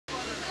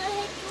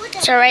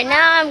So right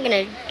now I'm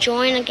gonna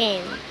join a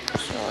game.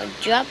 So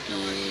drop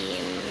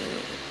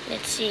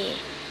let's see,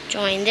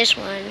 join this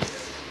one.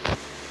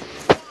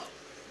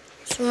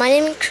 So my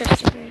name is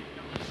Christopher.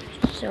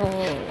 So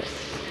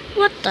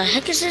what the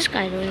heck is this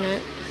guy doing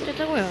at? Look at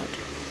the world.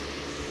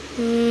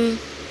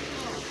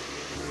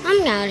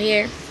 I'm out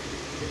here.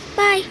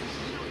 Bye.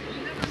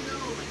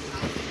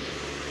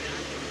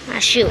 Ah,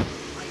 shoot.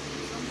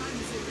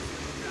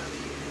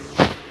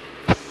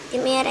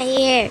 Get me out of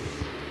here.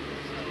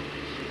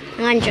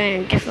 I'm gonna join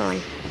a different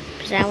one,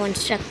 because that one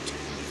sucked.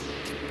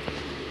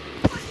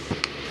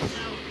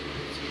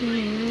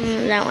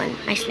 That one,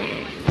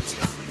 Iceland.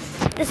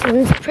 This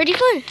one's pretty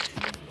fun.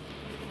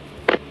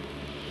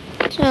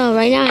 So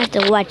right now I have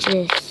to watch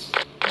this.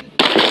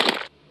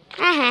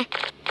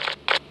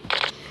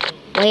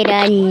 Wait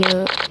a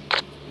minute.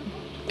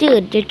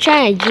 Dude, they're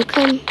trying to juke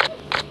him.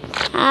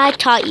 I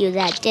taught you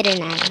that,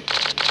 didn't I?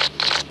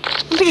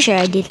 I'm pretty sure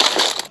I did.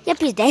 Yep,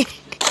 he's dead.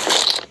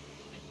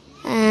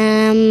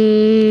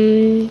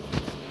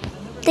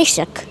 They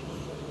suck.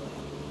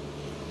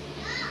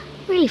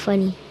 Really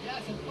funny.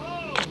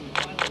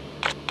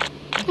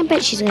 I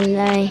bet she's gonna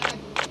die.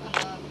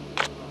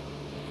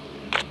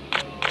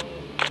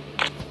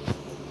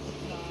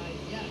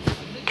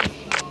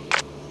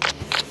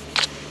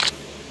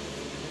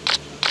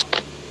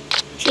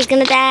 She's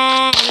gonna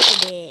die.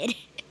 She did.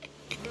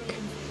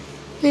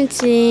 Let's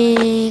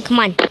see. Come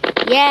on.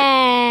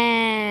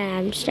 Yeah,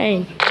 I'm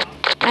starting.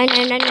 Run.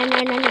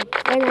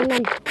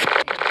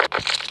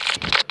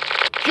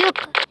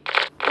 Juke.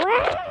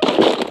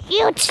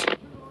 Cute.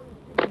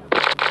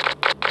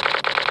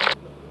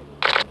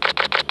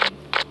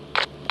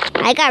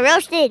 I got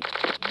roasted.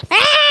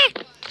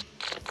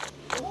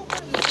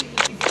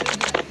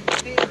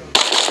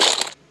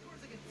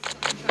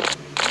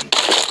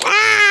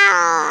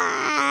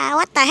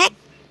 What the heck?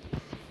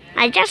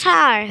 I just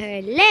saw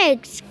her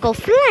legs go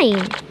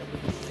flying.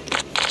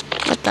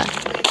 What the?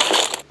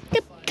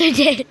 Yep, they're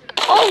dead.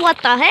 Oh, what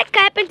the heck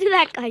happened to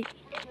that guy?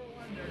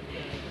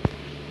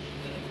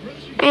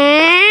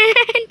 And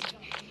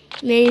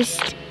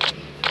missed.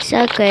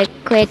 So quick.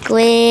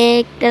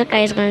 That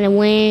guy's gonna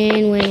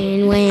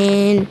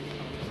win.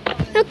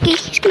 Okay,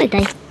 he's gonna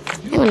die.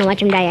 I wanna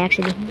watch him die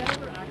actually.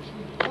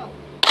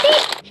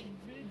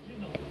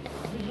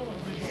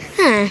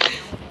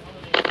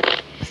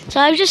 So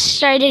I've just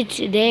started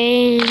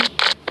today.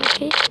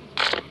 Okay.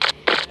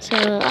 So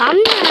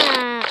I'm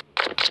gonna.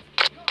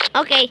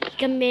 Okay, he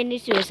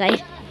committed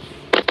suicide.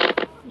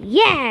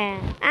 Yeah.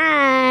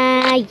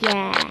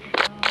 Yeah.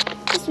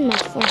 This is my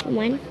fourth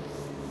one.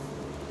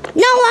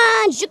 No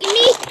one's shooting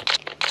me.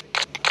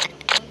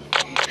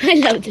 I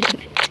love it.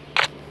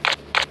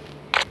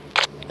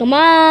 Come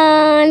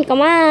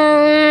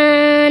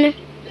on.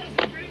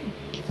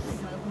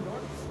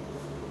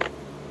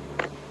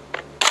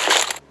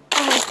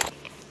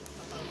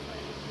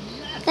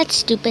 That's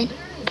stupid.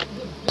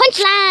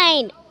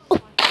 Punchline! Oh,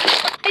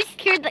 I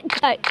scared that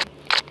guy.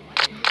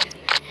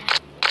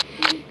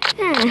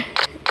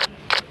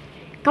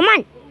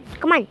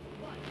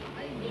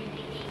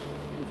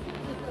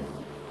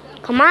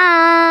 Come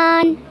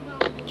on.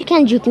 You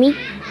can't juke me.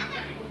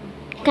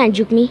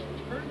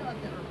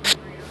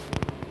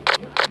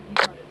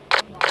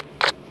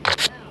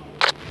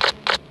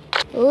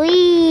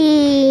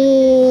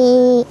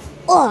 Wee.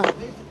 Oh.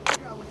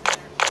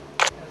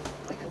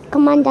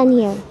 Come on down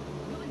here.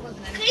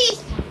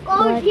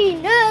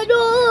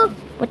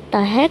 What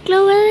the heck,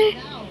 Lower?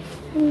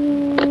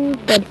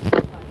 Dead.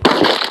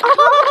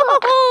 Oh!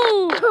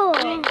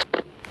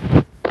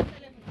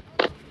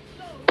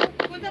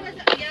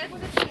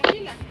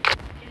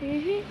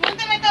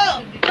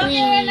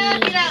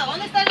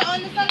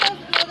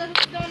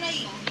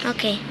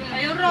 Okay.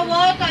 Hay un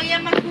robot, había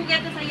más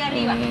juguetes allá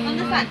arriba.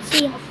 ¿Dónde están?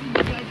 Sí.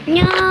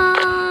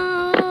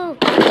 No.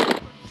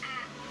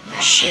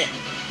 Shit.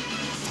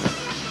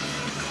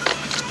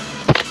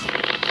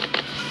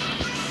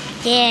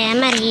 Yeah,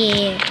 I'm out of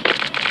here.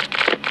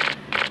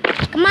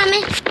 Come on,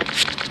 man.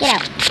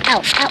 Get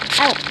out.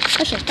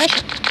 Push it.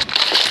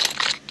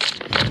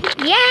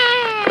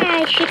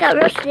 Yeah, she got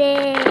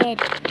roasted.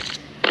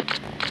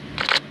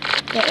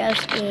 Get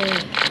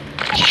roasted.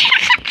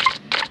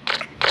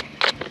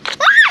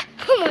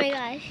 Oh my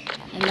gosh.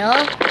 Hello?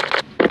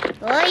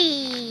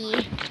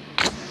 Oi.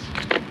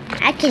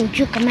 I can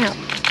juke him out.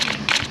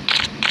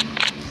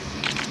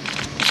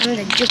 I'm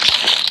the juke.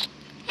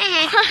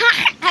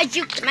 I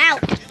juked him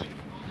out.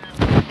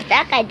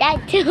 That guy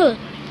died too.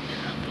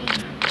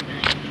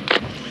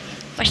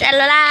 Push that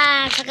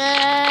la sucker.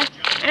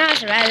 I know how to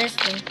survive this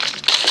thing.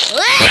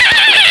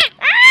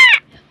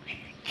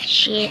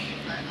 Shit.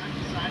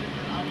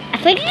 I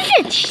think you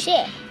said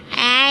shit.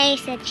 I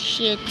said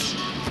shoot.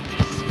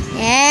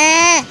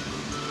 Yeah.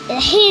 I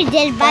hate your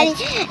dead body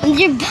in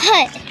your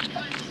butt.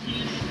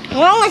 I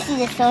don't want to see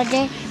the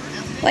soldier.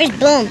 Where's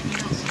Boom?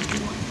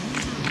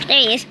 There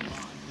he is.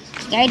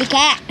 Scaredy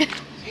cat.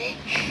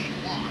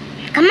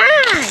 Come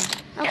on.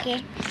 Okay.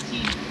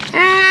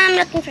 I'm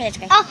looking for this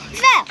guy. Oh, he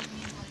fell.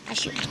 I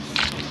shoot.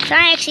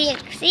 Trying to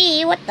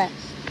see what the.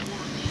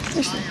 Let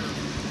me see.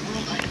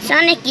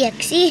 Sonic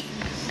EXE.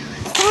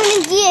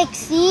 Sonic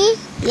EXE?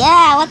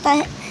 Yeah, what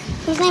the?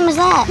 Whose name is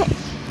that?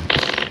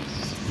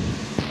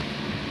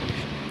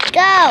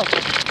 Go!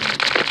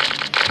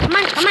 Come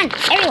on, everyone.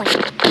 Go.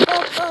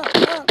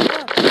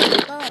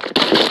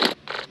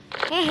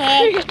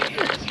 Hey.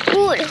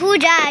 Who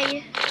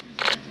died?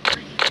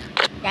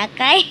 That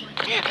guy?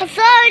 A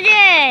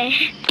soldier!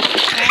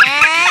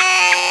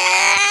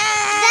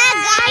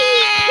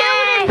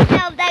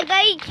 That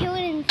guy, he killed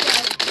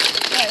himself.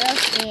 Get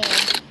roasted.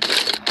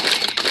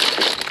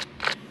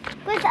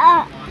 Chris, a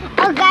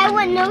guy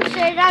with no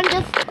shirt on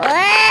just...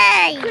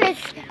 Chris,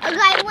 a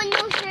guy with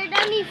no shirt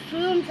on, he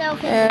threw himself.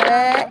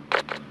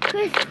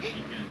 Chris,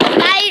 a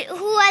guy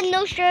who had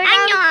no shirt on... I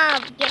know how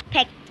to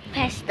get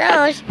past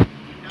those.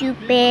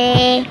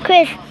 Stupid.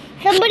 Chris,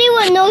 somebody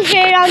with no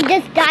shirt on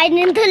just died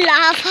in the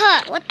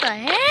lava. What the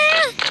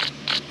hell?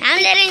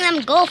 I'm letting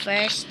them go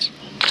first.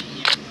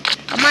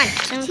 Come on,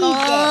 let's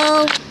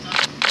go.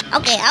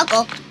 Okay, I'll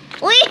go.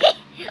 Wait!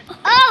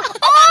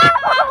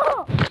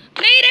 Oh!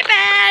 Made it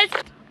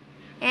past!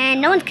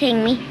 And no one's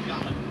killing me.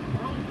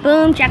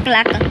 Boom,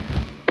 chakalaka.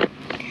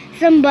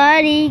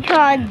 Somebody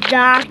called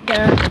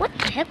doctor. What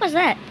the heck was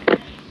that?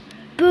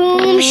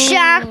 Boom,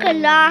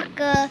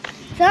 shakalaka.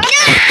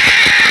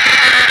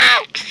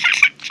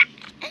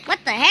 What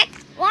the heck?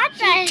 What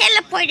the heck?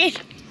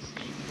 Teleported.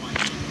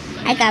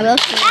 I got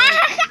roasted.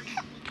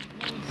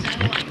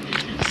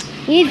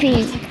 She's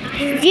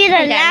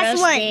the last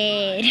one.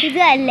 She's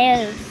gonna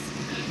lose.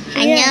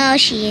 I know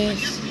she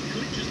is.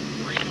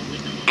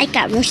 I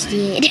got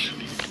roasted.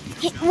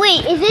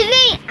 Wait, is it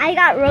me? I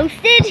got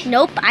roasted?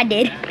 Nope, I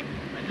did.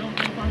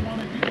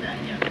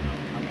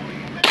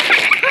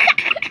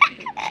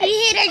 She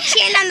hit her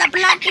chin on the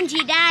block and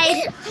she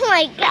died. Oh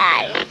my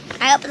god.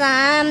 I hope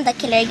I'm the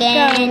killer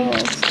again. Go.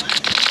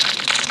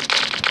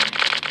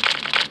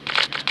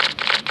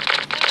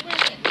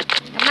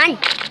 Come on,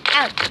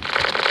 out.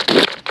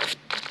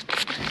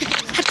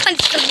 I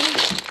punched him.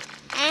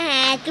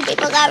 Two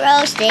people got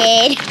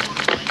roasted.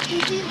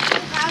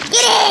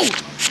 Get in!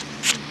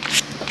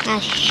 Ah,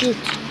 shoot.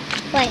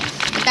 Wait. I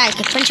thought I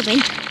could punch him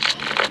in.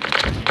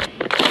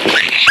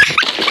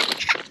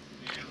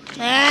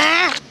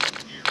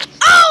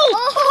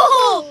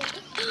 Oh!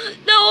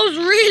 That was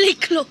really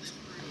close.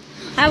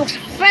 I almost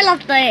fell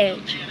off the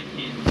edge.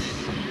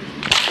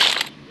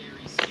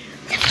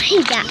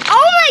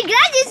 Oh my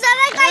god, you saw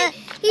that guy?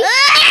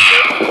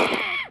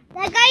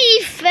 That guy, he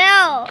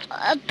fell.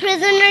 A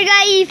prisoner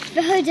guy, he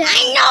fell down. I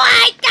know,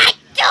 I got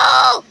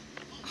too!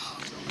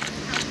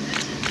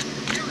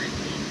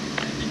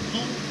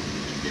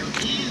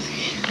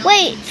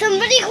 Wait,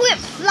 somebody quit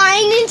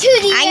flying into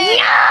the air. I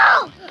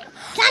know!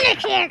 Sonic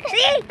here,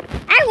 see?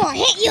 I will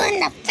hit you in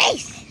the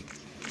face.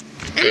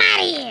 I'm out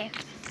of here.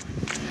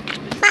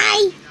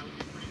 Bye.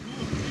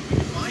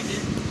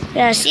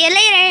 I'll see you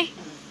later.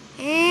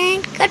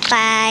 And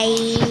goodbye.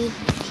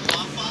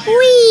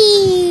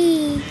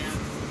 Whee!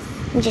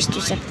 Let me just do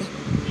something.